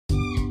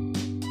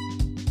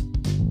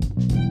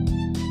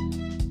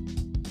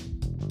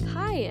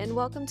And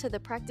welcome to the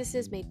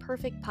Practices Made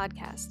Perfect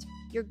podcast,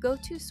 your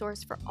go-to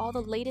source for all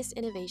the latest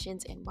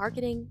innovations in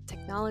marketing,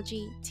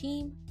 technology,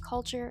 team,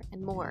 culture,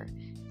 and more,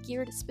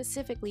 geared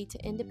specifically to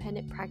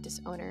independent practice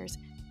owners,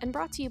 and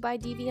brought to you by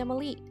DVM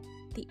Elite,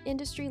 the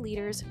industry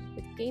leaders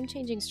with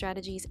game-changing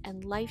strategies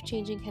and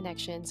life-changing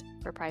connections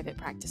for private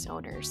practice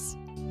owners.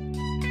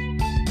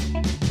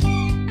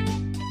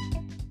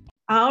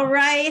 All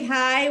right.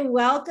 Hi,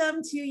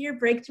 welcome to your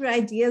Breakthrough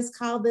Ideas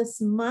call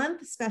this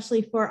month,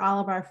 especially for all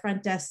of our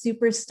front desk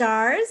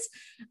superstars.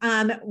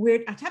 Our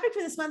topic for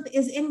this month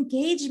is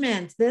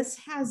engagement. This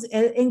has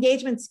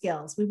engagement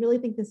skills. We really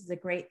think this is a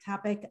great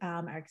topic.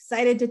 Are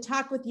excited to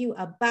talk with you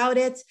about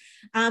it.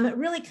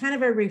 Really kind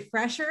of a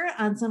refresher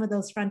on some of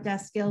those front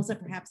desk skills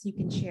that perhaps you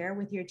can share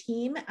with your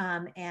team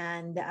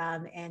and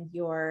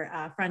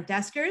your front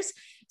deskers.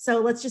 So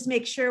let's just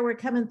make sure we're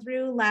coming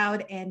through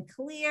loud and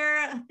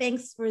clear.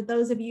 Thanks for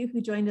those of you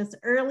who joined us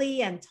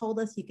early and told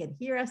us you could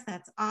hear us.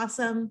 That's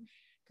awesome.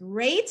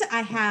 Great.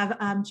 I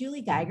have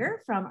Julie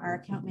Geiger from our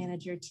account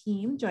manager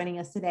team joining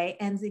us today.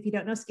 And if you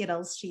don't know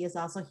Skittles, she is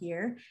also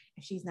here.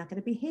 If she's not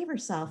going to behave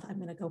herself, I'm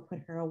going to go put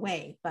her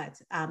away. But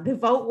the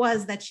vote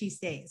was that she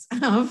stays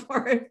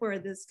for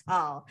this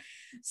call.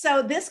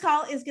 So this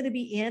call is going to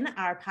be in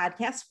our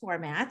podcast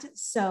format.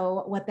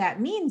 So what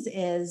that means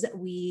is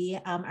we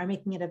are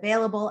making it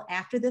available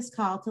after this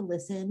call to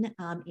listen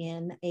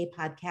in a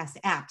podcast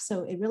app.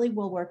 So it really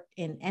will work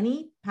in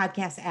any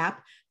podcast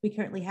app. We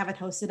currently have it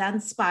hosted on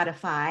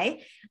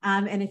Spotify.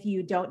 And if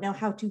you don't know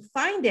how to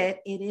find it,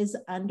 it is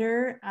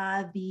under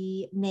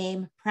the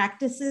name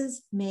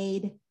Practices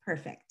Made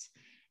Perfect.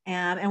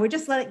 And we're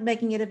just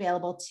making it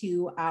available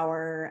to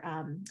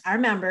our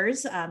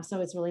members.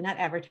 So it's really not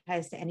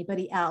advertised to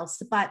anybody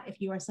else. But if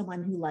you are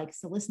someone who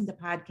likes to listen to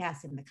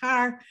podcasts in the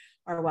car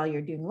or while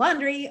you're doing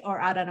laundry or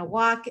out on a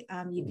walk,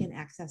 you can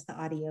access the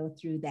audio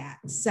through that.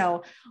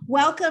 So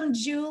welcome,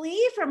 Julie,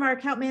 from our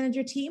account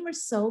manager team. We're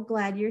so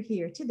glad you're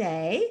here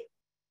today.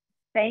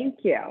 Thank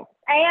you.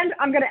 And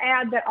I'm going to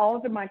add that all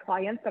of my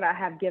clients that I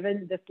have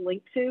given this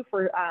link to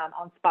for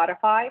on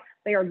Spotify,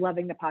 they are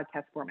loving the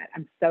podcast format.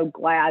 I'm so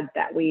glad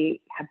that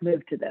we have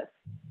moved to this.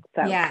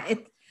 So yeah,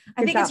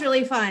 I think it's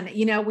really fun.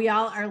 You know, we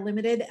all are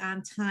limited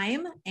on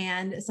time,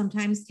 and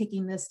sometimes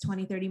taking this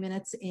 20, 30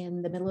 minutes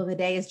in the middle of the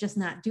day is just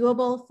not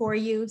doable for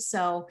you.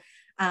 So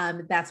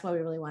that's why we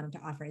really wanted to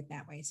offer it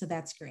that way. So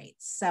that's great.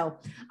 So,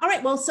 all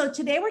right. Well, so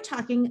today we're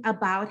talking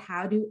about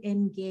how to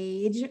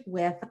engage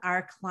with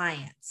our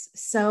clients.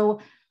 So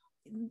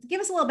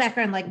give us a little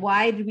background, like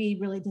why did we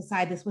really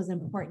decide this was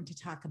important to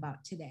talk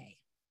about today?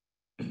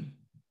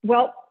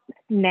 Well,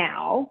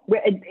 now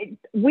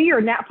we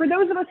are now, for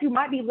those of us who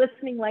might be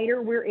listening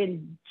later, we're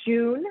in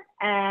June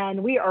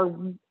and we are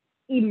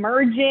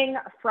emerging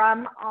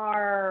from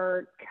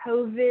our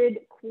COVID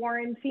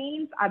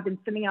quarantines. I've been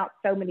sending out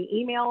so many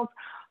emails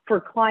for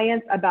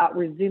clients about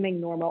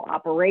resuming normal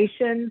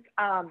operations.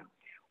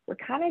 We're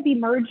kind of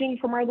emerging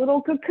from our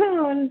little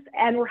cocoons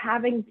and we're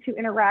having to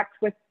interact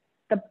with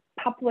the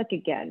public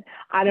again.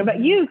 I don't know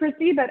about you,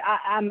 Christy, but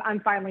I'm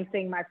finally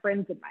seeing my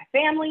friends and my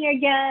family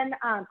again.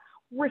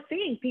 We're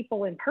seeing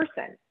people in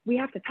person. We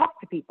have to talk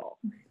to people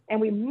and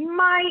we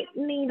might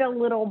need a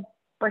little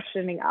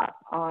freshening up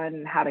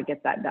on how to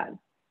get that done.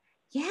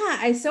 Yeah,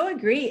 I so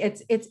agree.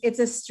 It's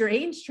a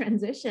strange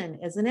transition,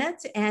 isn't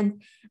it?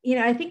 And, you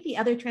know, I think the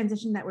other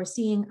transition that we're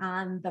seeing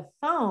on the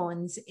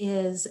phones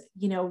is,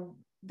 you know,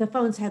 the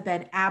phones have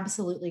been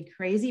absolutely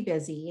crazy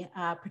busy,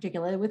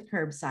 particularly with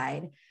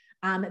curbside.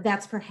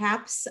 That's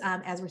perhaps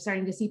as we're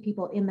starting to see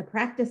people in the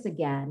practice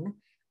again,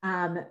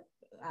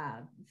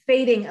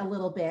 fading a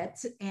little bit.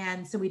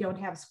 And so we don't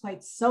have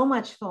quite so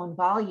much phone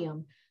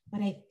volume,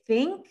 but I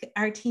think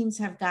our teams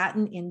have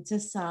gotten into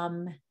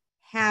some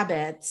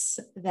habits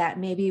that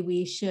maybe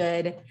we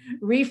should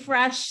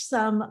refresh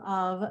some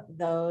of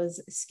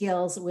those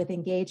skills with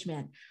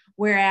engagement.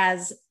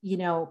 Whereas, you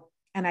know,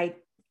 and I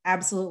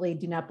absolutely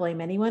do not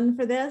blame anyone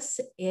for this,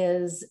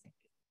 is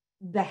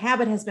the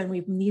habit has been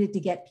we've needed to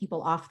get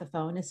people off the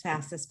phone as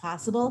fast as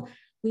possible.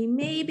 We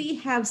maybe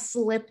have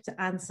slipped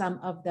on some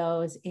of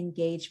those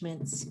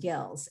engagement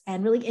skills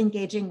and really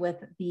engaging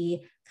with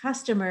the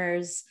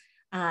customers,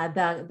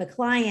 the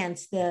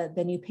clients, the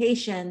new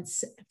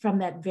patients from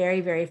that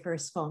very, very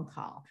first phone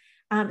call.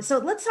 So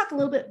let's talk a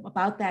little bit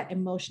about that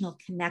emotional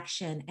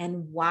connection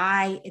and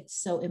why it's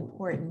so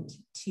important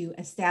to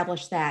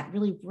establish that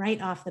really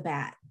right off the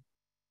bat.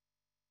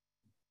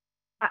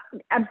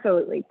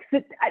 Absolutely.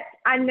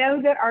 I know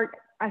that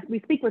we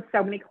speak with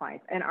so many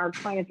clients and our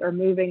clients are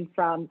moving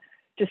from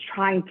just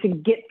trying to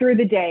get through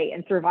the day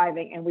and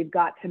surviving, and we've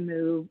got to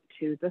move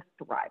to the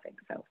thriving.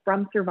 So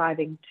from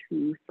surviving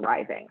to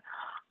thriving.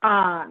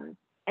 And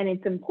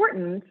it's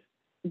important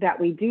that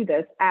we do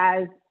this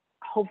as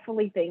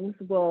hopefully things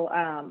will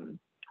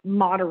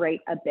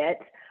moderate a bit.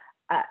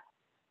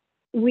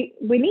 We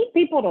need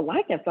people to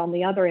like us on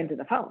the other end of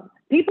the phone.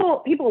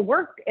 People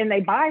work and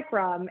they buy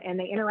from and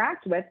they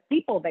interact with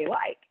people they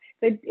like.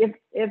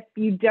 If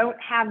you don't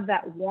have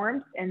that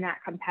warmth and that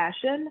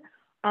compassion,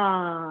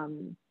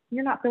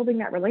 you're not building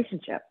that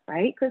relationship,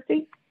 right,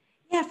 Christy?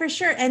 Yeah, for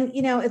sure. And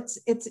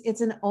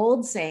it's an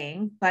old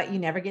saying, but you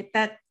never get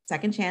that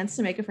second chance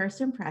to make a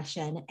first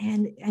impression.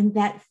 And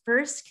that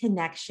first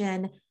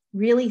connection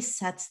really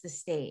sets the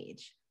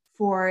stage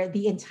for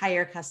the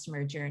entire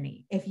customer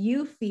journey. If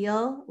you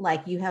feel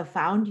like you have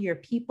found your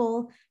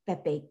people,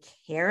 that they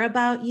care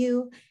about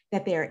you,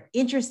 that they're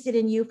interested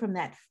in you from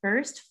that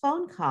first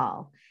phone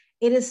call,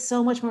 it is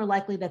so much more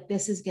likely that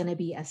this is going to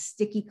be a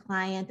sticky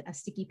client, a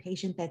sticky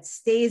patient that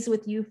stays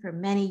with you for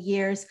many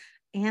years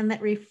and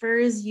that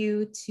refers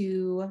you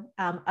to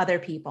other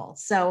people.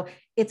 So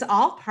it's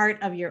all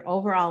part of your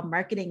overall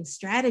marketing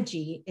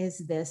strategy, is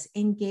this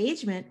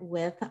engagement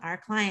with our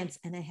clients,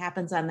 and it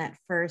happens on that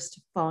first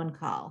phone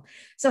call.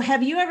 So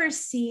have you ever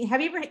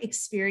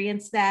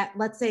experienced that?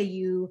 Let's say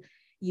you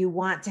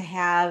want to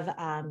have,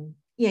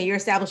 you're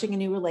establishing a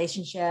new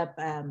relationship,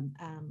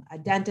 a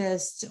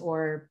dentist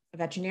or a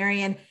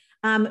veterinarian.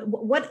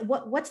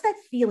 What's that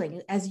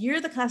feeling as you're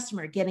the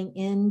customer getting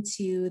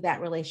into that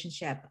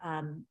relationship?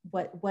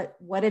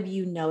 What have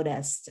you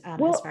noticed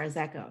as far as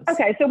that goes?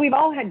 Okay, so we've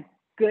all had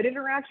good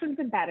interactions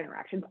and bad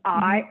interactions.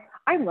 I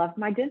love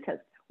my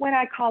dentist. When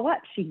I call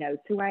up, she knows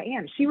who I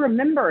am. She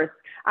remembers.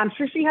 I'm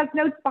sure she has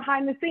notes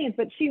behind the scenes,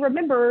 but she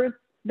remembers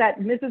that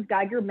Mrs.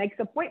 Geiger makes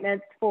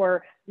appointments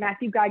for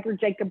Matthew Geiger,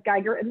 Jacob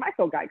Geiger, and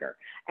Michael Geiger.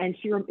 And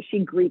she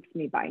greets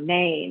me by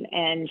name,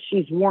 and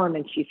she's warm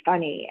and she's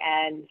funny,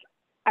 and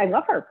I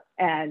love her.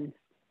 And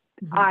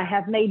I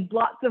have made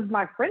lots of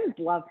my friends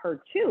love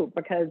her too,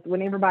 because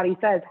when everybody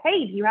says,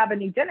 hey, do you have a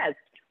new dentist?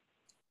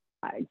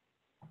 I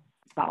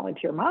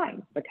volunteer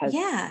mine because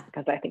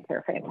I think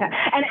they're fantastic.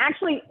 And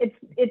actually,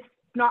 it's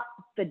not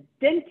the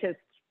dentist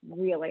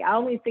really. I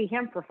only see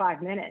him for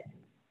 5 minutes.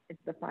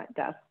 It's the front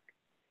desk.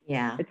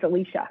 Yeah, it's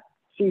Alicia.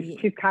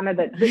 She's kind of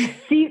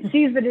she's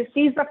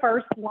the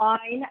first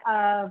line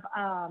of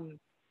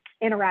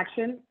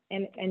interaction,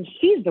 and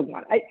she's the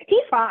one. He's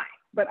fine,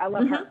 but I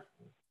love her.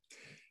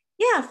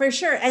 Yeah, for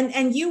sure.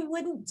 And you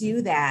wouldn't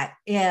do that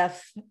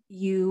if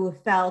you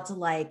felt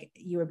like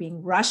you were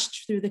being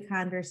rushed through the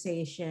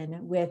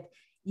conversation with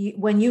you.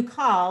 When you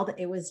called,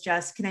 it was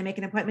just, can I make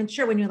an appointment?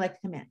 Sure. When you like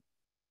to come in.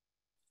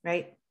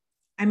 Right.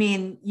 I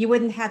mean, you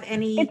wouldn't have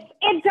any it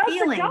does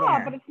feeling the job,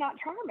 there. But it's not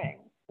charming.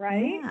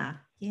 Right.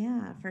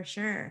 Yeah, for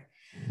sure.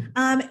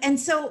 And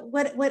so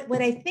what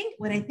I think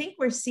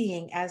we're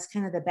seeing as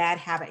kind of the bad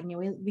habit,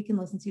 and we can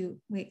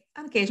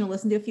on occasion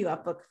listen to a few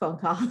upbook phone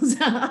calls,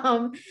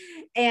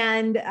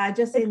 and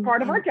just it's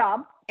part of our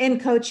job in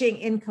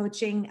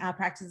coaching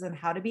practices on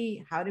how to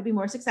be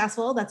more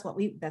successful. That's what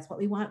we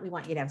want. We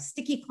want you to have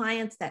sticky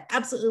clients that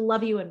absolutely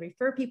love you and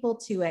refer people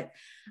to it.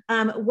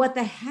 What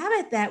the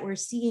habit that we're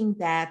seeing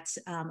that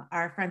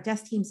our front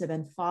desk teams have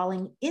been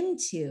falling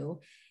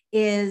into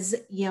is,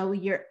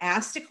 you're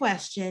asked a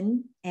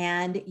question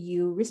and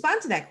you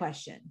respond to that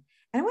question.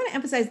 And I want to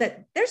emphasize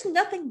that there's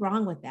nothing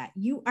wrong with that.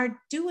 You are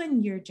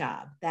doing your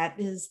job. That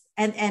is,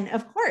 and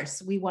of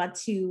course, we want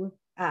to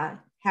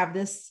have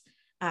this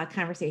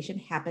conversation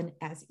happen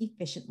as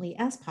efficiently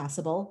as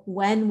possible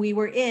when we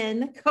were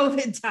in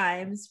COVID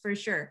times, for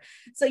sure.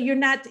 So you're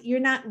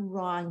not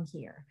wrong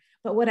here.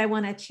 But what I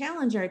want to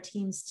challenge our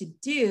teams to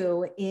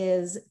do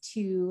is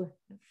to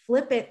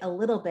flip it a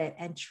little bit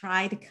and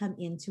try to come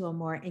into a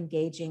more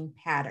engaging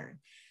pattern.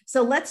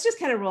 So let's just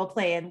kind of role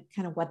play and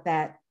kind of what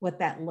that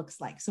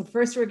looks like. So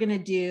first we're going to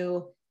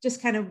do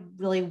just kind of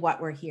really what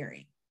we're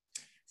hearing.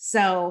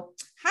 So,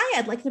 hi,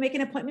 I'd like to make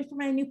an appointment for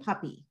my new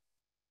puppy.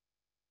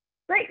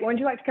 Great. When would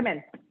you like to come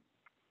in?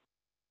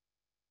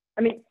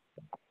 I mean,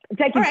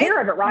 taking care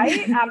of it,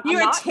 right? You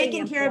are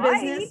taking care of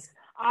business.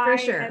 For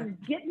sure. I'm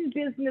getting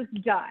business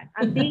done.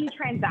 I'm being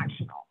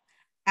transactional.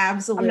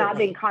 Absolutely. I'm not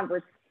being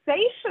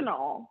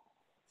conversational.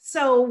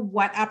 So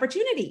what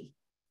opportunity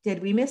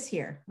did we miss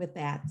here with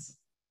that?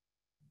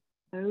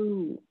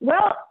 Oh,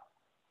 well,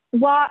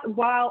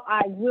 while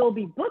I will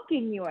be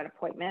booking you an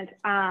appointment,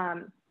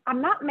 I'm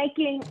not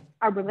making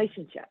a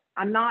relationship.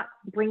 I'm not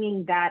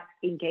bringing that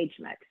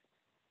engagement.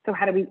 So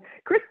how do we,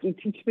 Christy,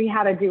 teach me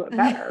how to do it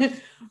better?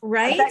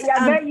 Right.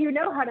 I bet you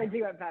know how to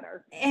do it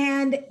better.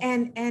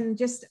 And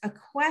just a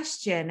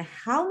question,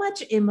 how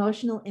much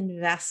emotional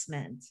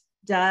investment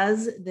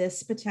does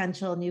this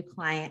potential new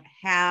client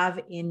have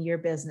in your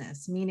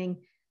business? Meaning,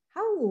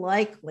 how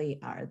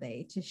likely are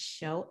they to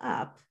show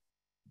up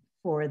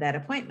for that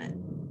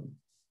appointment?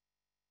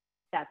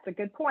 That's a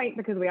good point,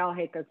 because we all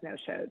hate those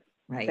no-shows.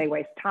 Right. They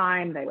waste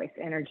time, they waste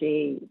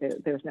energy.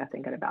 There's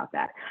nothing good about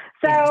that.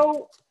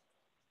 So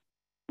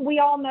we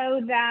all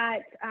know that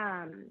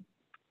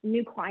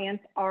new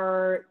clients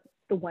are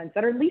the ones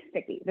that are least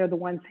sticky. They're the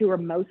ones who are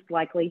most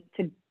likely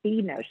to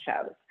be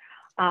no-shows.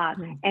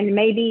 And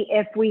maybe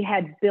if we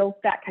had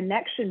built that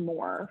connection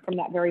more from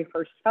that very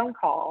first phone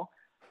call,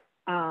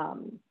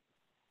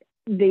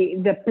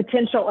 the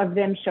potential of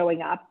them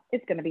showing up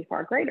is going to be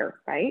far greater,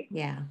 right?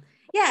 Yeah,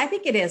 I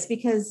think it is,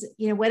 because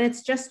when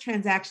it's just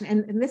transaction,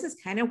 and this is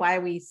kind of why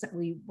we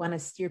want to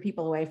steer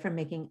people away from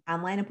making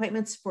online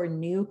appointments for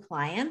new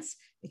clients,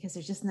 because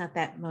there's just not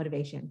that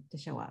motivation to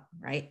show up,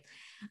 right?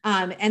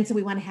 And so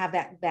we want to have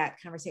that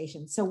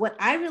conversation. So what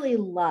I really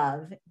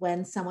love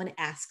when someone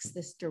asks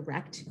this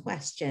direct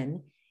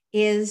question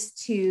is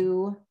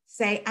to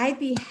say, I'd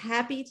be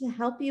happy to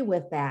help you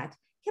with that.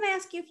 Can I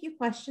ask you a few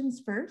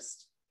questions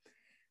first?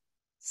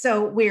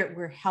 So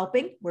we're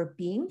helping, we're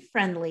being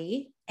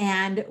friendly,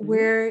 and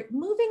we're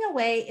moving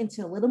away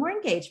into a little more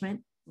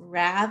engagement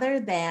rather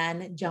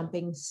than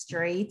jumping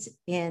straight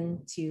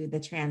into the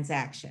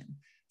transaction.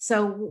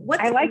 So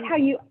I like how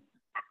you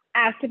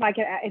asked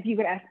if you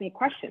could ask me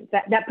questions.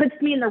 That puts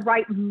me in the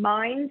right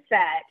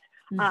mindset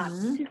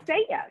to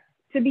say yes,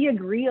 to be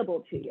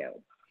agreeable to you.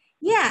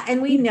 Yeah,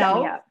 and we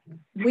know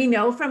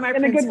from our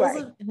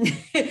principles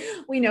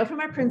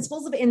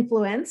of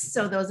influence.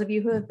 So those of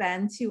you who have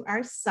been to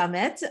our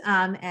summit,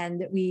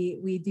 and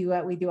we do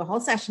a whole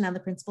session on the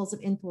principles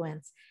of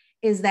influence,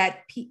 is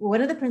that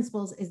one of the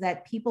principles is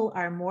that people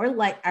are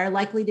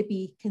likely to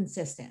be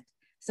consistent.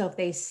 So if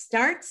they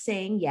start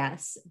saying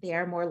yes, they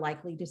are more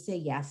likely to say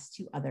yes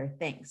to other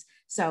things.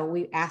 So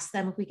we ask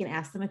them if we can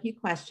ask them a few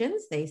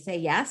questions. They say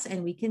yes,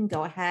 and we can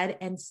go ahead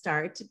and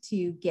start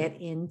to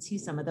get into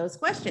some of those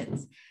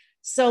questions.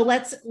 So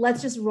let's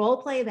just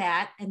role play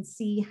that and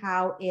see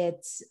how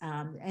it's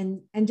and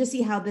just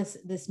see how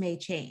this may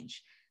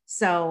change.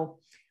 So,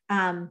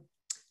 hi,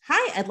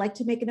 I'd like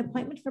to make an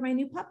appointment for my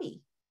new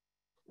puppy.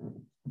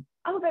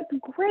 Oh, that's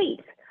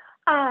great.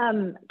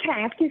 Can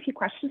I ask you a few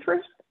questions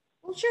first?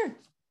 Well, sure.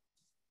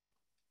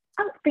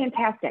 Oh,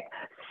 fantastic.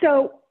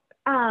 So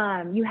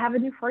you have a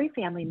new furry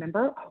family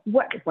member.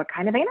 What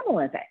kind of animal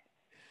is it?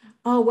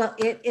 Oh, well,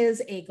 it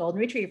is a golden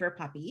retriever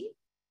puppy.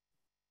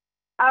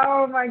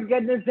 Oh my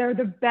goodness, they're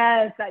the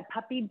best. That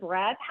puppy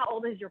breath. How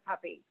old is your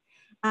puppy?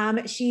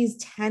 She's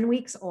 10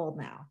 weeks old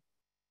now.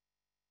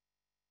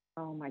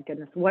 Oh my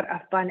goodness, what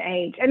a fun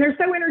age. And they're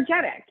so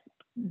energetic.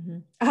 Mm-hmm.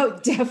 Oh,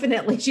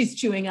 definitely. She's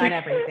chewing on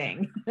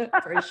everything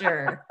for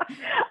sure.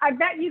 I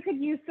bet you could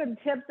use some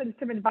tips and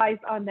some advice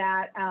on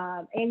that.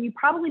 And you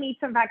probably need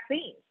some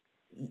vaccines.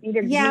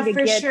 Either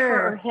for sure.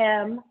 Her or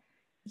him.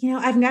 You know,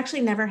 I've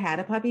actually never had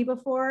a puppy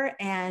before,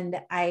 and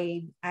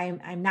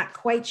I'm not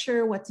quite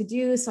sure what to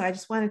do. So I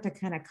just wanted to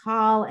kind of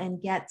call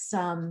and get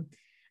some,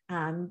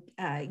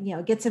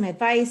 get some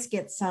advice,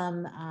 get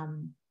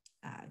some,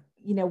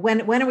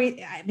 when are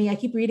we, I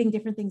keep reading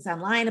different things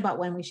online about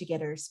when we should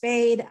get her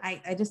spayed.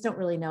 I just don't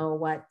really know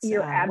what the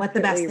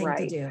best thing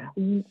to do.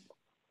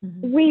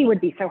 Mm-hmm. We would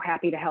be so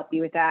happy to help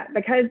you with that,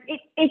 because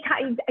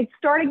it's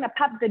starting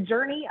the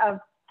journey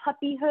of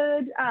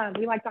puppyhood.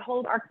 We like to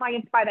hold our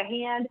clients by the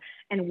hand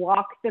and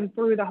walk them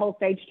through the whole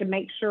stage to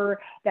make sure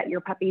that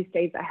your puppy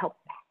stays a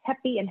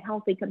happy and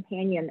healthy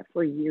companion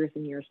for years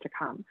and years to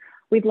come.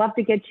 We'd love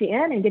to get you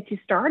in and get you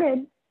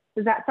started.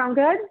 Does that sound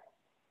good?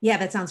 Yeah,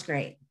 that sounds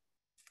great.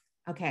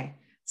 Okay,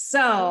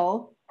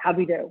 so how'd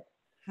we do?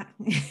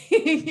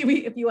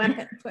 If you want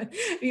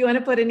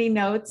to put any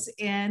notes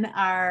in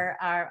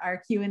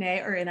our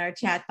Q&A or in our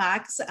chat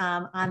box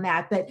on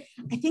that, but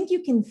I think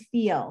you can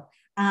feel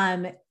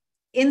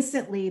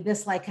instantly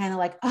this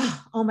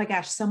oh my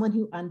gosh, someone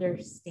who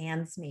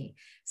understands me,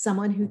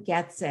 someone who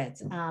gets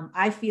it.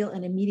 I feel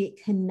an immediate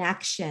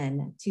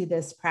connection to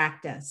this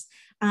practice.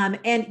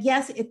 And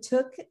yes, it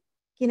took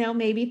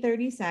maybe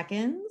 30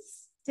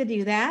 seconds to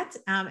do that.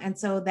 And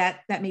so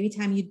that maybe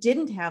time you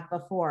didn't have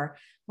before,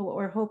 but what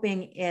we're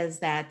hoping is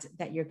that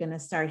you're going to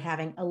start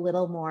having a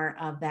little more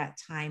of that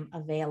time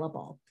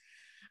available.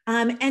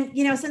 And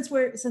since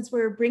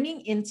we're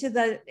bringing into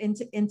the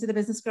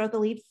Business Growth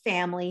Elite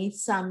family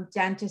some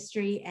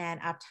dentistry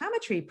and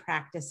optometry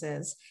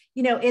practices,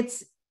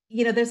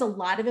 there's a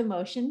lot of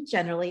emotion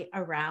generally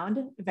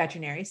around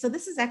veterinary. So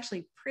this is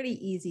actually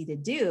pretty easy to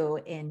do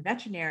in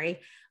veterinary,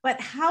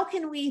 but how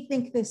can we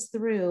think this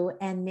through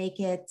and make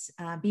it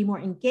be more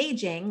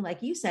engaging,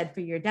 like you said, for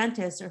your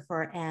dentist or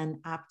for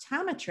an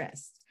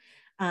optometrist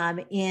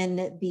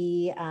in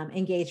the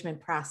engagement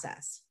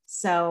process?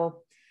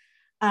 So,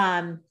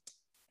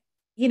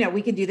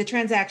 we can do the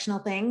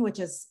transactional thing, which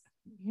is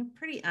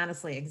pretty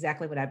honestly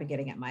exactly what I've been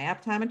getting at my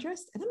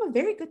optometrist, and I'm a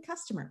very good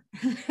customer.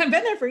 I've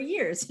been there for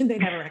years and they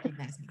never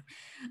recognize me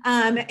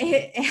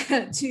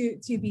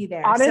to be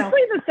there.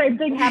 Honestly, the same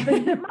thing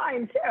happens in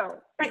mine too.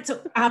 Right.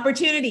 So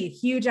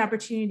huge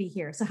opportunity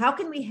here. So how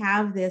can we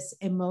have this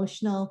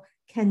emotional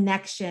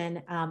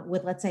connection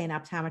with, let's say, an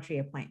optometry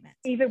appointment?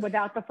 Even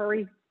without the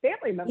furry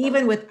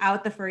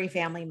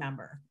family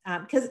member.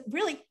 Because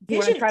really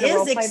vision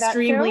is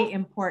extremely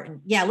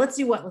important. Yeah, let's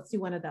do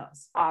one of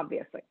those.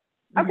 Obviously.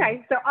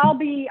 Okay, so I'll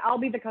be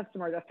the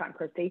customer this time,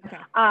 Christy. Okay.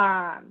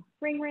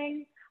 Ring,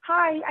 ring.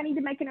 Hi, I need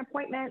to make an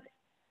appointment.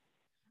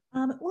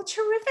 Well,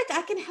 terrific.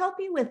 I can help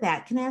you with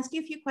that. Can I ask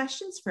you a few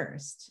questions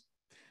first?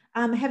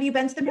 Have you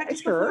been to the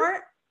practice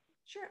before?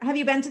 Sure. Have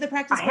you been to the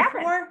practice before?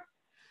 Haven't.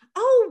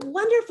 Oh,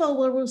 wonderful.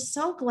 Well, we're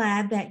so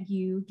glad that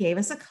you gave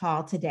us a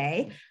call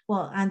today.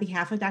 Well, on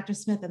behalf of Dr.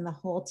 Smith and the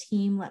whole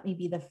team, let me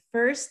be the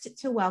first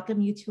to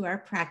welcome you to our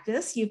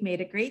practice. You've made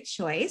a great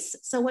choice.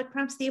 So what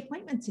prompts the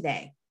appointment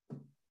today?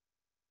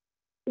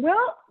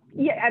 Well,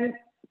 yeah, and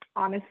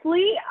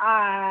honestly,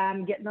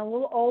 I'm getting a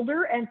little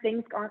older and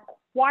things aren't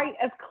quite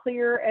as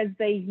clear as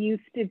they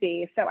used to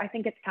be. So I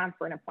think it's time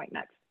for an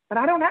appointment, but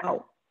I don't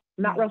know.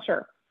 I'm not real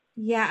sure.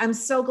 Yeah, I'm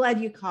so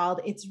glad you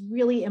called. It's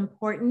really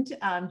important,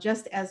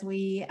 just as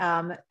we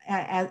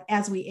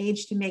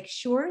age, to make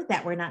sure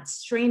that we're not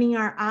straining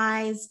our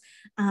eyes,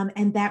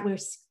 and that we're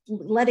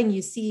letting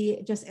you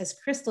see just as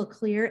crystal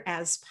clear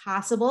as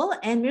possible,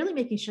 and really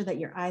making sure that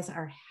your eyes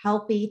are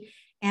healthy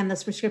and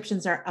those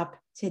prescriptions are up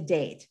to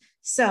date.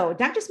 So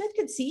Dr. Smith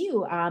could see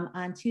you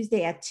on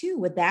Tuesday at 2.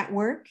 Would that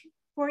work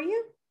for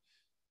you?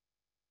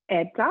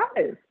 It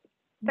does.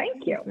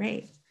 Thank you.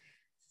 Great.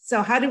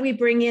 So how do we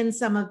bring in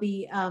some of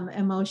the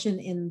emotion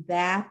in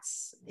that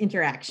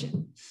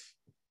interaction?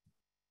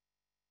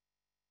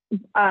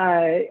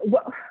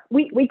 Well,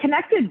 we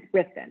connected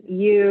with them.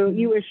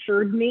 You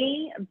assured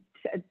me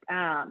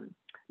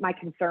my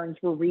concerns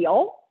were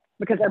real,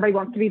 because everybody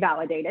wants to be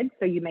validated.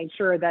 So you made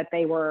sure that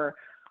they were,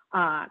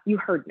 you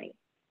heard me.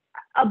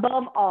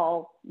 Above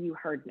all, you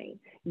heard me.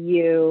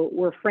 You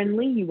were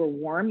friendly, you were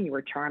warm, you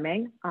were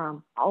charming,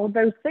 all of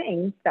those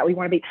things that we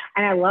want to be.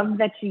 And I love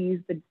that you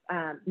used the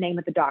name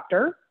of the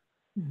doctor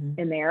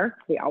in there.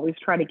 We always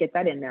try to get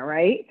that in there,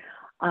 right?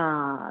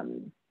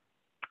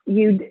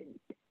 You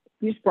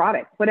just brought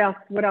it. What else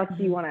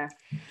do you want to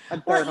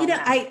observe? Well,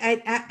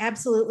 I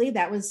absolutely,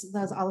 that was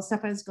all the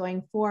stuff I was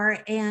going for.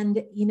 And,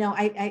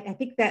 I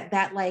think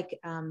that like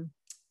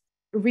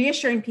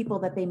reassuring people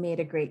that they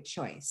made a great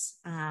choice.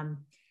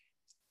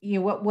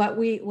 What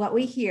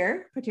we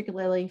hear,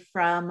 particularly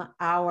from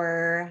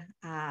our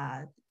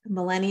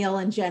millennial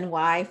and Gen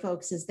Y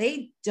folks, is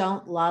they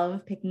don't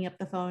love picking up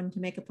the phone to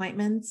make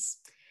appointments.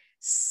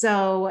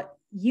 So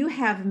you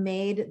have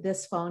made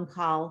this phone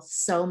call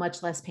so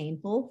much less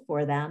painful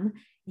for them.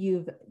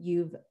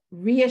 You've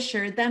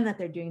reassured them that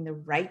they're doing the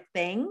right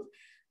thing,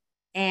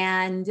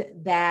 and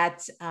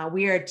that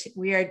we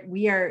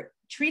are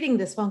treating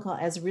this phone call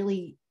as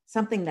really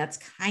something that's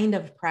kind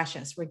of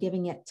precious. We're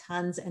giving it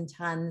tons and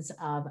tons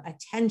of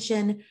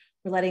attention.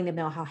 We're letting them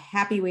know how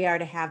happy we are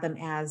to have them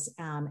as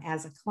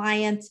a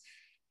client,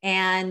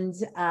 and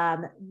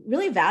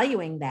really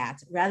valuing that,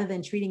 rather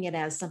than treating it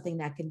as something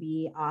that can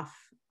be off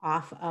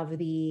of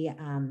the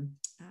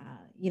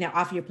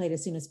off your plate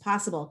as soon as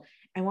possible.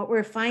 And what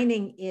we're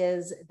finding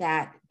is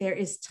that there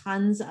is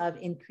tons of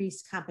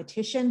increased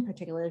competition,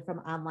 particularly from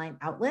online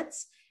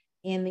outlets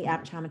in the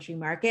optometry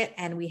market,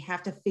 and we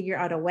have to figure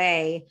out a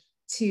way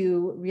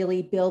to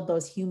really build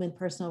those human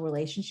personal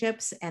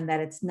relationships, and that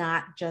it's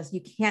not just,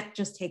 you can't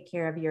just take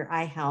care of your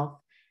eye health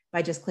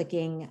by just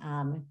clicking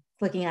on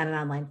an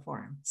online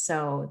form.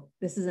 So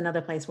this is another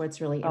place where it's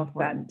really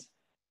important.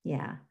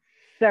 Yeah.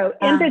 So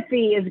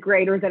empathy is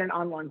greater than an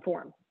online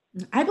form.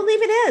 I believe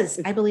it is.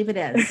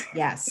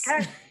 Yes,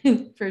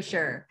 for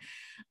sure.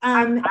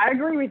 I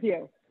agree with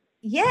you.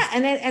 Yeah,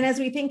 and as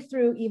we think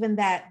through even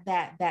the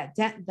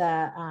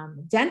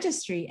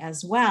dentistry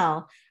as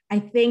well, I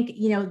think,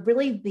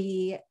 really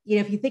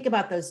if you think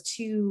about those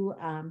two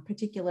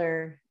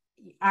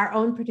our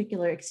own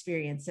particular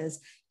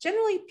experiences,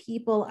 generally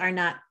people are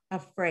not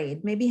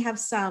afraid, maybe have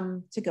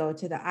some to go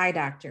to the eye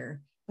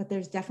doctor, but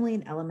there's definitely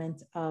an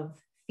element of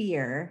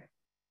fear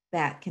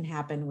that can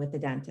happen with the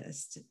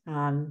dentist.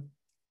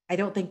 I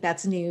don't think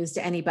that's news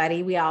to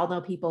anybody. We all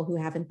know people who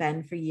haven't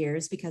been for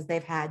years because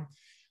they've had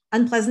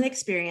unpleasant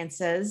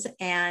experiences,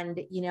 and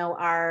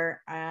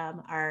our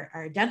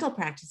dental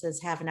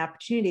practices have an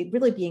opportunity,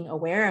 really being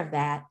aware of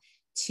that,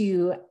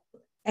 to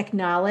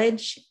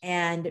acknowledge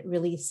and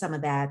release some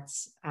of that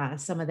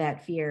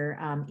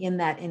fear in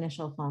that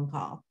initial phone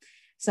call.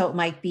 So it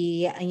might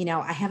be,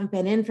 I haven't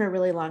been in for a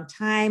really long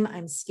time,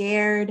 I'm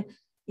scared.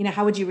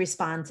 How would you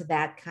respond to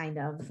that kind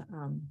of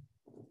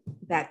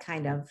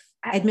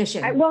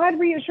admission? I'd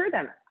reassure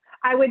them.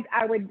 I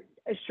would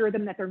assure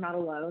them that they're not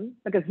alone,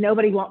 because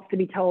nobody wants to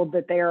be told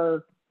that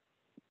they're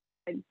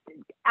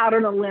out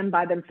on a limb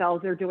by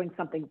themselves or doing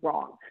something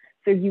wrong.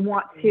 So you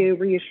want to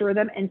reassure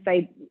them and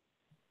say,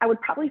 I would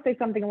probably say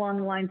something along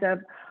the lines of,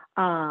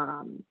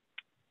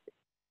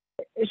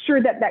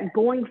 assure that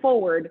going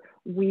forward,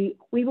 we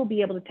will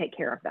be able to take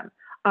care of them.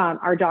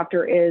 Our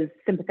doctor is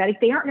sympathetic.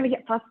 They aren't going to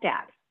get fussed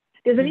at.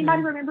 Does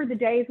anybody remember the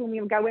days when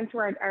we would go into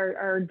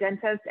our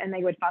dentist and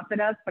they would fuss at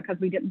us because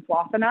we didn't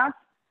floss enough?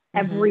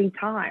 Every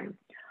time.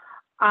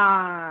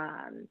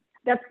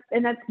 That's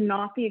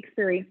not the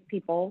experience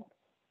people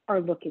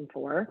are looking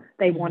for.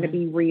 They want to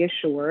be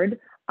reassured,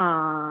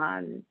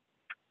 and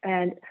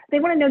they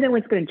want to know no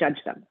one's going to judge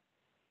them.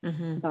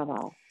 Above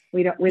all,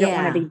 we don't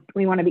want to be.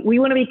 We want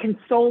to be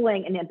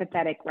consoling and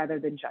empathetic rather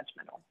than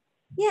judgmental.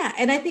 Yeah,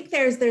 and I think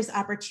there's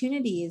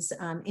opportunities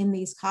in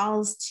these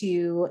calls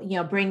to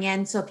bring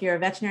in. So if you're a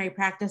veterinary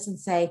practice and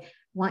say,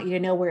 want you to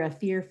know we're a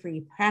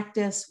fear-free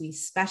practice, we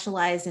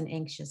specialize in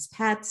anxious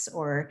pets,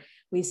 or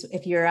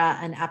if you're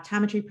an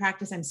optometry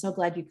practice, I'm so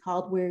glad you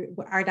called.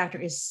 Our doctor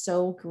is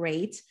so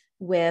great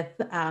with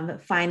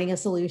finding a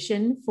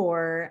solution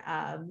for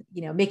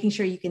making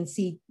sure you can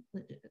see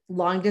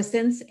long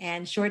distance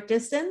and short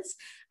distance,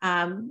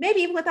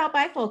 maybe even without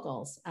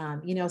bifocals,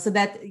 so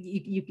that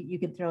you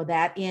can throw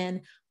that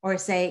in, or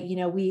say,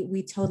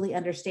 we totally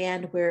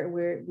understand where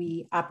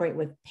we operate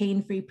with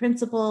pain-free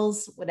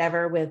principles,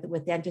 whatever,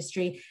 with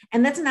dentistry.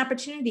 And that's an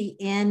opportunity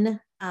in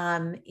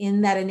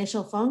that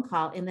initial phone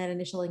call, in that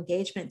initial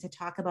engagement, to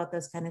talk about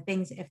those kind of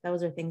things, if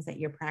those are things that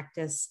your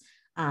practice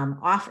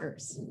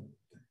offers.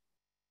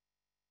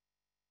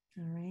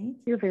 All right.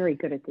 You're very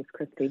good at this,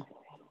 Christy.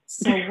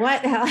 So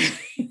what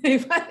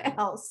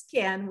else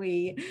can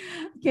we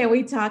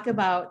talk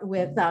about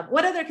with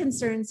what other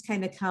concerns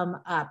kind of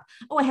come up?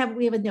 Oh,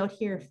 we have a note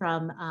here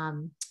from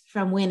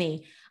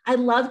Winnie. I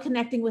love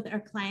connecting with our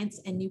clients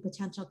and new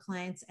potential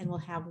clients, and we'll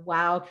have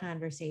wow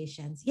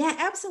conversations. Yeah,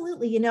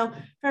 absolutely. For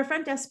our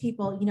front desk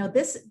people,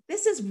 this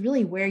is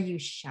really where you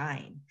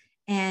shine,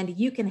 and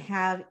you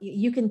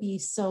can be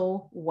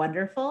so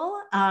wonderful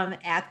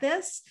at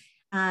this.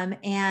 And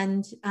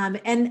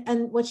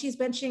what she's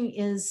mentioning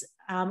is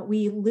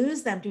we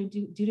lose them due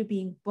to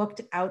being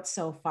booked out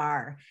so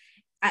far.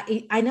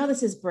 I know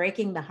this is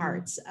breaking the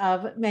hearts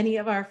of many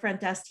of our front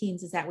desk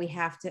teams, is that we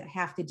have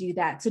to do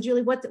that. So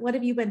Julie, what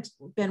have you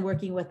been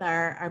working with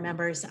our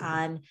members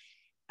on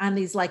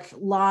these like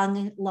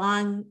long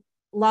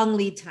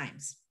lead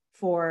times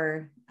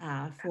for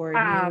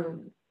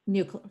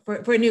new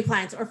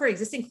clients, or for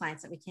existing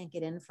clients that we can't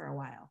get in for a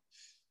while?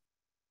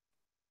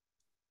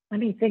 Let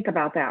me think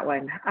about that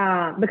one,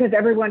 because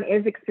everyone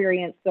is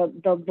experienced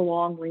the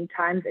long lead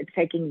times. It's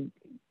taking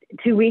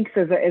 2 weeks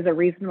is a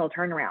reasonable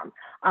turnaround.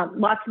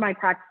 Lots of my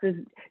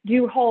practices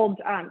do hold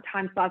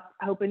time slots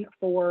open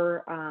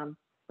for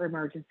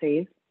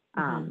emergencies.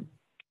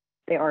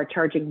 They are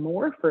charging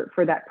more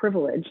for that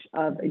privilege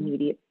of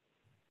immediacy.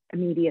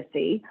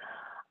 It's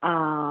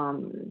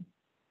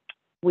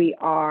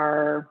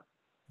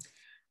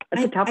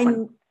a tough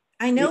one.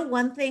 I know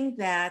one thing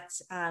that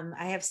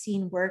I have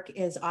seen work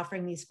is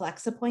offering these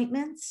flex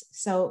appointments.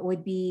 So it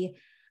would be,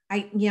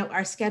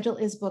 our schedule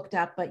is booked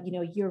up, but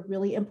you're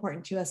really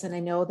important to us, and I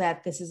know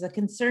that this is a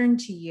concern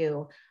to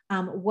you.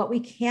 What we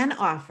can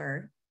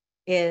offer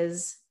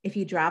is, if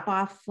you drop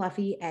off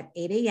Fluffy at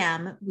 8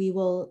 a.m., we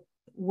will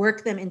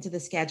work them into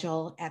the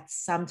schedule at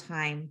some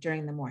time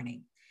during the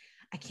morning.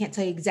 I can't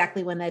tell you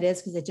exactly when that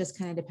is, because it just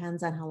kind of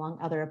depends on how long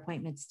other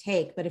appointments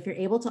take. But if you're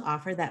able to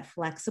offer that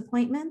flex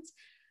appointment,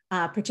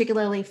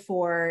 particularly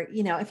for,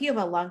 if you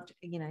have a long,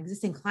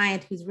 existing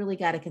client who's really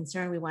got a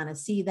concern, we want to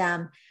see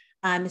them,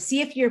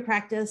 see if your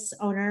practice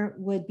owner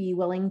would be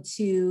willing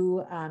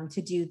to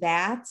do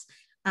that.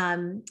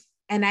 And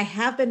I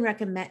have been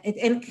recommended,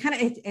 and kind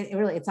of,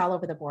 it's all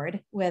over the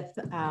board with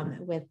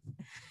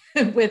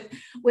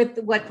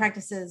what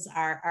practices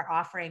are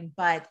offering.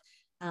 But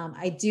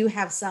I do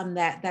have some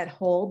that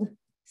hold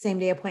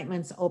same-day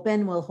appointments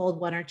open. We'll hold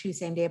 1 or 2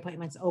 same-day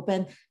appointments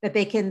open that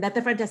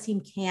the front desk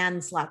team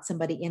can slot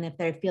somebody in if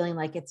they're feeling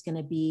like it's going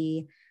to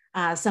be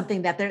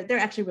something that they're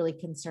actually really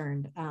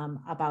concerned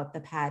about the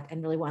pet,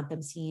 and really want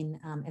them seen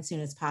as soon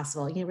as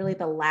possible. Really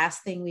the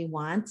last thing we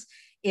want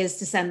is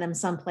to send them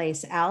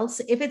someplace else.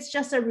 If it's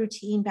just a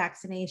routine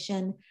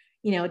vaccination,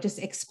 just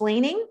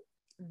explaining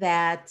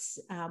that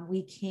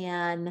we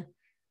can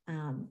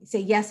say,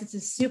 yes,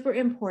 it's super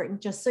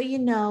important. Just so you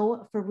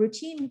know, for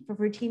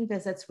routine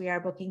visits, we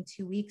are booking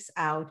 2 weeks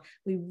out.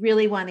 We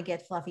really want to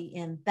get Fluffy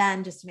in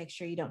then, just to make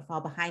sure you don't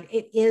fall behind.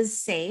 It is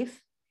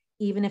safe,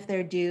 even if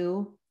they're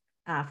due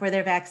for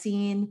their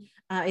vaccine.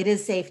 It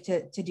is safe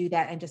to do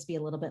that and just be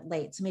a little bit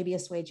late. So maybe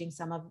assuaging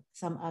some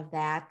of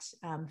that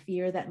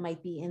fear that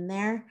might be in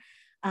there.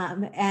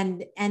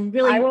 And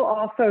really, I will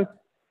also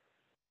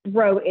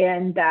throw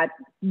in that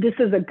this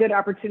is a good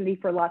opportunity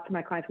for lots of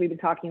my clients. We've been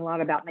talking a lot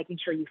about making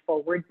sure you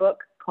forward book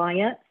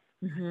clients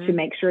to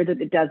make sure that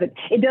it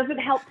doesn't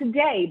help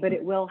today, but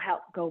it will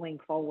help going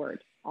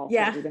forward. Also,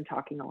 we've been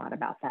talking a lot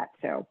about that.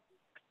 So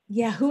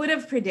yeah, who would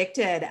have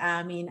predicted?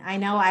 I mean, I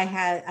know I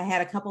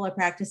had a couple of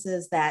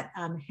practices that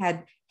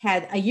had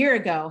a year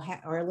ago,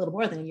 or a little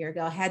more than a year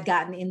ago, had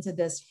gotten into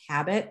this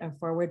habit of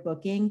forward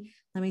booking.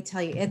 Let me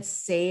tell you, it's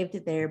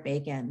saved their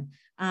bacon.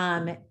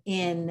 And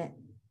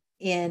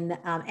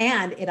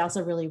it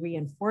also really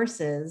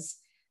reinforces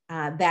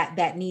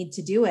that need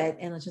to do it.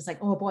 And it's just like,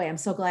 oh boy, I'm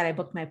so glad I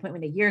booked my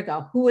appointment a year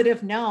ago. Who would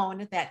have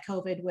known that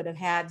COVID would have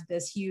had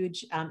this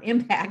huge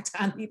impact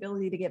on the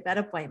ability to get vet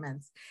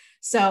appointments?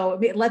 So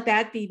let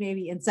that be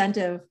maybe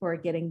incentive for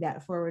getting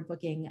that forward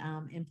booking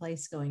in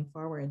place going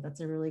forward.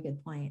 That's a really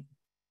good point.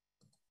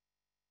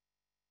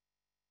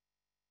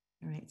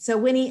 All right. So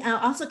Winnie,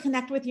 also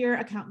connect with your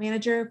account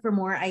manager for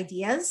more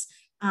ideas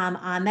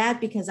on that,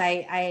 because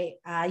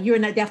you're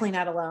definitely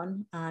not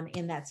alone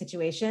in that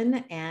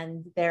situation,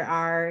 and there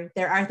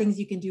are things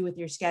you can do with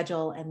your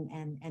schedule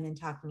and in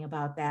talking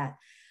about that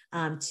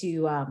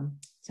to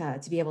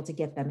be able to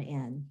get them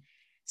in.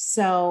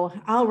 So,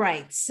 all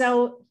right.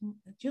 So,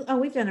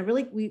 we've done a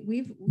really,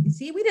 we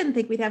didn't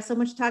think we'd have so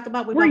much to talk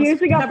about. We're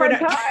using up our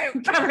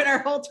time. Covered our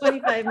whole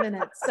 25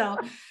 minutes. So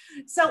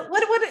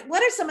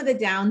what are some of the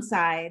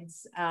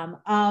downsides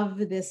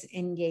of this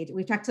engagement?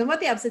 We've talked some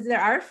about the upsides. There's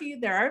a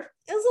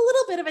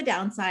little bit of a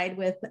downside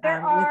with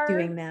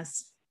doing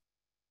this.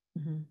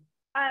 Mm-hmm.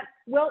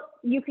 Well,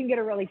 you can get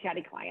a really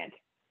chatty client.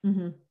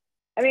 Mm-hmm.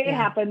 I mean, it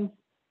happens.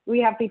 We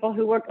have people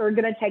who are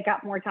going to take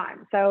up more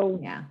time. So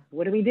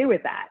what do we do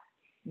with that?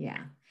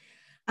 Yeah.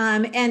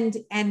 And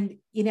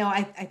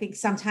I think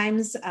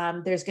sometimes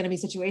there's going to be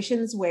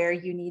situations where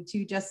you need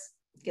to just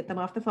get them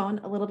off the phone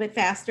a little bit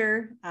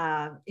faster.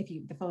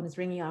 If the phone is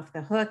ringing off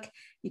the hook,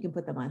 you can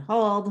put them on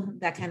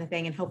hold, that kind of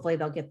thing. And hopefully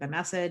they'll get the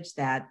message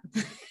that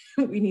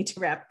we need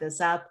to wrap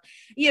this up.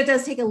 It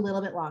does take a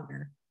little bit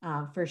longer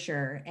for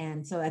sure.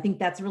 And so I think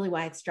that's really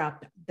why it's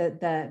dropped.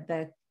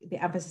 The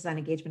emphasis on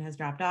engagement has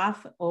dropped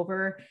off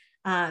over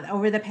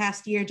the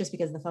past year, just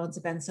because the phones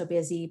have been so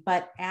busy.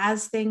 But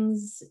as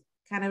things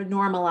kind of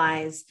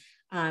normalize,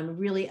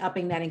 really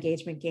upping that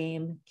engagement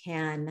game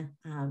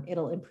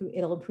it'll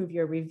improve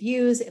your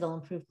reviews, it'll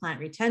improve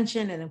client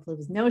retention, it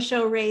improves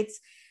no-show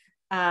rates,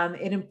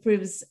 it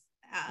improves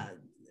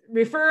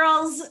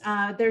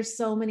referrals. There's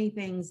so many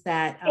things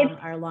that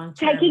are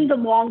long-term. Taking the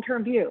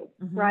long-term view,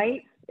 mm-hmm.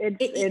 right?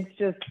 It's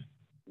just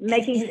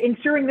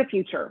ensuring the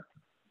future.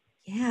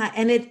 Yeah,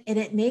 and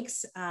it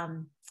makes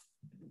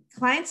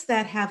clients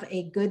that have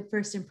a good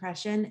first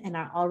impression and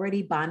are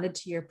already bonded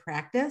to your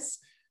practice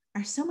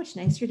are so much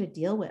nicer to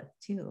deal with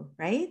too,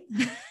 right?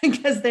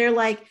 Because they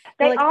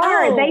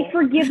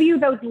forgive you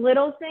those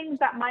little things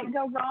that might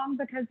go wrong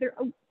because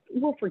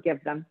we'll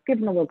forgive them, give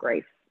them a little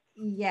grace.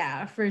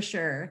 Yeah, for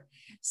sure.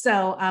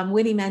 So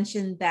Winnie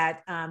mentioned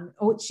that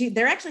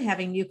they're actually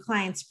having new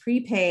clients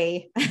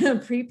prepay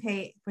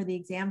for the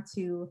exam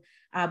to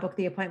book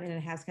the appointment,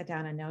 and it has cut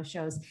down on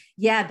no-shows.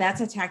 Yeah,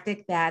 that's a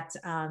tactic that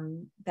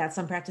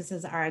some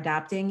practices are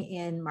adopting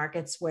in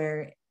markets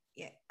where,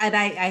 and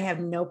I have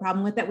no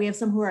problem with that. We have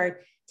some who are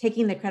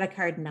taking the credit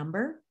card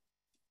number,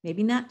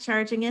 maybe not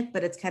charging it,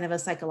 but it's kind of a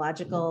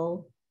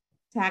psychological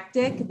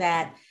tactic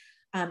that,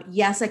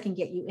 yes, I can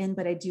get you in,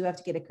 but I do have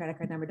to get a credit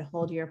card number to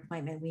hold your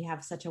appointment. We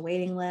have such a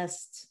waiting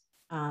list,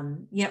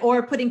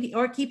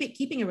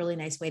 keeping a really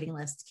nice waiting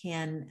list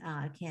can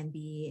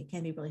be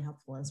really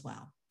helpful as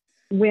well.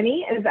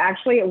 Winnie is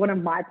actually at one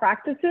of my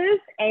practices,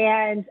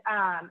 and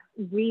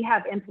we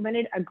have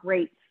implemented a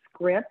great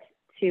script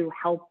to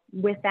help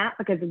with that,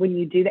 because when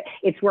you do that,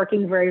 it's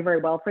working very, very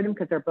well for them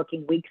because they're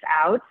booking weeks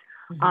out,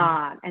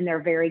 mm-hmm. And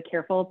they're very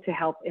careful to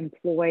help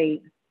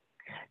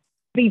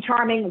be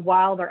charming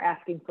while they're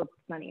asking for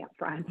money up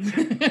front.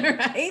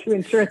 Right? To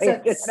ensure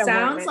they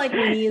sounds like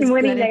Winnie is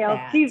good at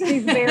that.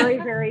 She's very,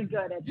 very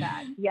good at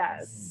that.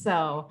 Yes.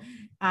 So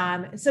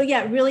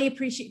yeah, really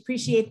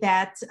appreciate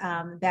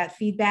that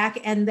feedback,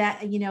 and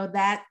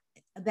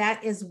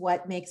that is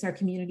what makes our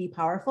community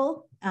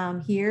powerful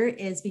here,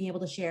 is being able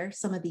to share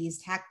some of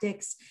these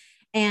tactics.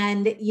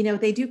 And,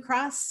 they do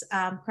cross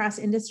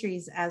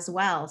industries as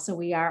well. So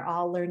we are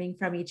all learning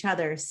from each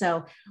other.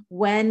 So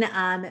when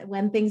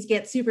things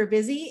get super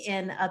busy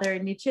in other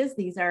niches,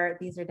 these are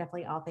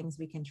definitely all things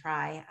we can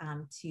try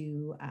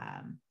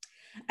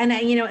and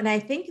I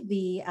think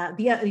the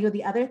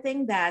other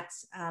thing that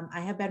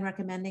I have been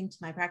recommending to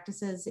my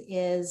practices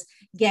is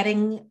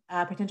getting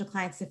potential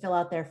clients to fill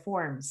out their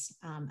forms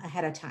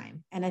ahead of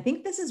time. And I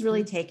think this is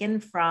really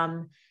taken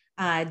from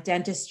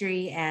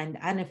dentistry, and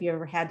I don't know if you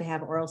ever had to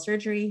have oral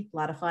surgery, a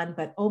lot of fun,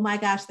 but oh my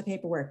gosh, the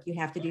paperwork you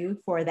have to do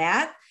for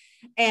that.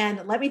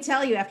 And let me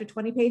tell you, after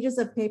 20 pages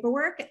of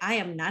paperwork, I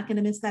am not going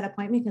to miss that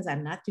appointment because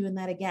I'm not doing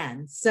that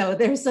again. So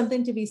there's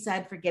something to be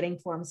said for getting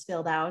forms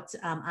filled out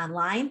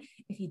online.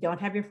 If you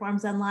don't have your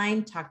forms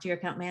online, talk to your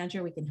account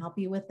manager. We can help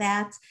you with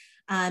that.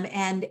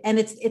 And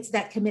it's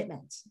that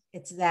commitment.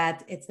 It's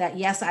that,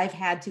 yes, I've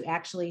had to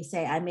actually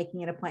say, I'm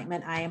making an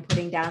appointment. I am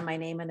putting down my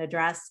name and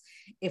address.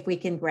 If we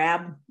can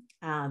grab,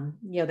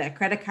 that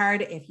credit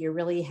card, if you're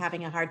really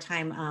having a hard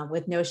time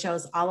with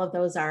no-shows, all of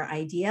those are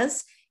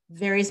ideas.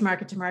 Varies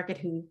market to market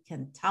who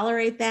can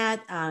tolerate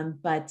that.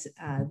 But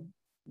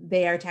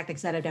they are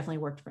tactics that have definitely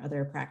worked for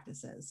other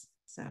practices.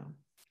 So,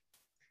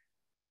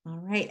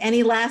 all right.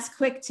 Any last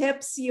quick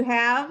tips you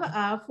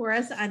have for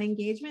us on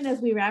engagement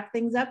as we wrap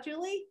things up,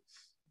 Julie?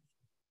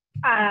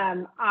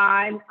 I'm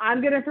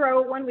going to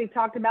throw one we've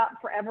talked about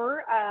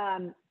forever.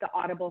 The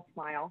audible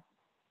smile.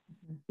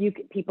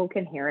 People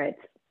can hear it.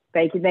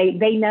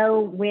 They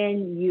know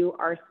when you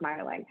are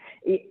smiling.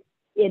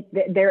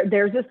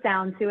 There's a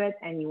sound to it,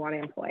 and you want to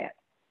employ it.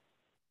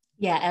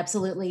 Yeah,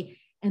 absolutely.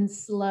 And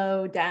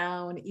slow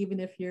down, even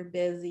if you're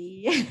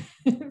busy,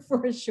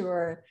 for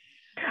sure.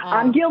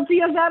 I'm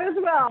guilty of that as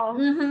well.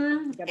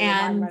 Mm-hmm. Gotta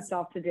remind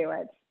myself to do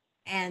it.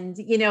 And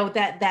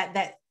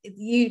that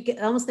you can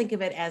almost think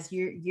of it as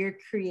you're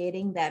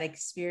creating that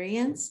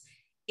experience.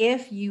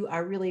 If you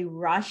are really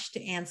rushed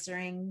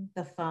answering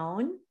the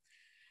phone,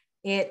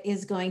 it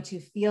is going to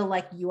feel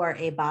like you are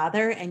a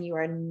bother and you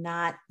are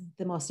not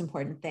the most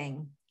important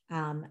thing.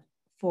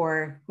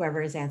 for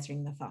whoever is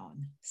answering the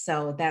phone.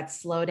 So that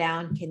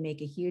slowdown can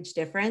make a huge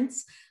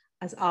difference.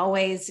 As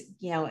always,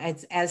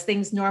 as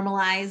things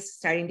normalize,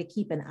 starting to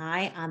keep an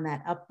eye on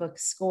that UpBook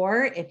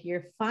score. If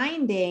you're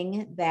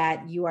finding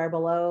that you are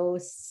below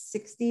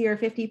 60 or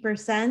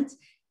 50%,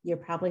 you're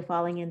probably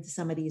falling into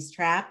some of these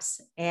traps.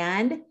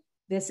 And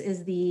this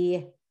is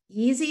the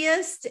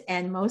easiest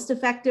and most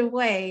effective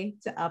way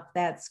to up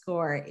that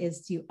score,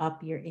 is to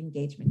up your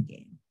engagement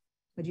game.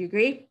 Would you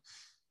agree?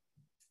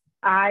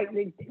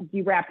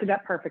 You wrapped it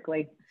up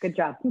perfectly. Good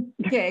job.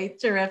 Okay,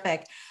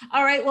 terrific.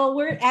 All right, well,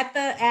 we're at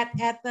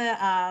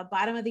the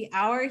bottom of the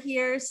hour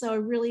here, so I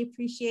really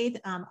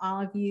appreciate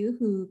all of you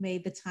who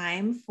made the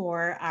time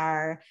for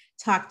our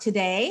talk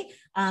today.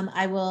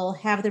 I will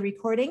have the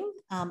recording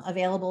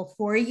available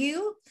for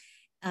you.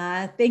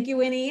 Thank you,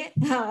 Winnie.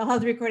 I'll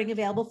have the recording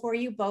available for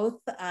you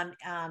both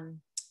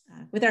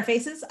with our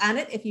faces on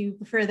it, if you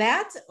prefer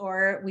that,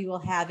 or we will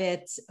have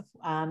it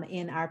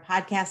in our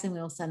podcast, and we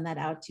will send that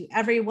out to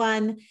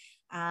everyone.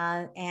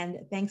 And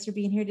thanks for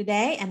being here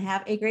today, and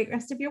have a great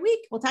rest of your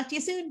week. We'll talk to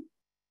you soon.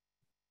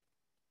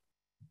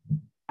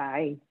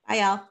 Bye. Bye,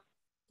 y'all.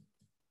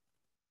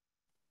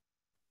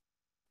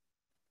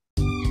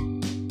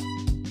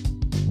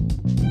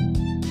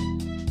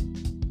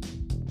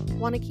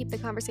 Want to keep the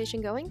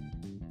conversation going?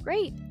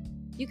 Great!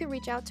 You can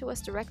reach out to us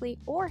directly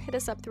or hit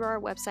us up through our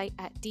website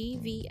at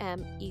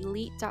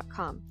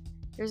dvmelite.com.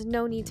 There's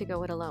no need to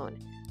go it alone.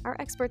 Our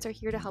experts are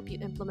here to help you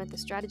implement the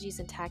strategies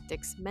and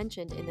tactics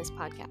mentioned in this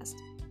podcast.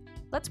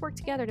 Let's work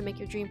together to make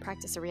your dream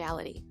practice a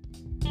reality.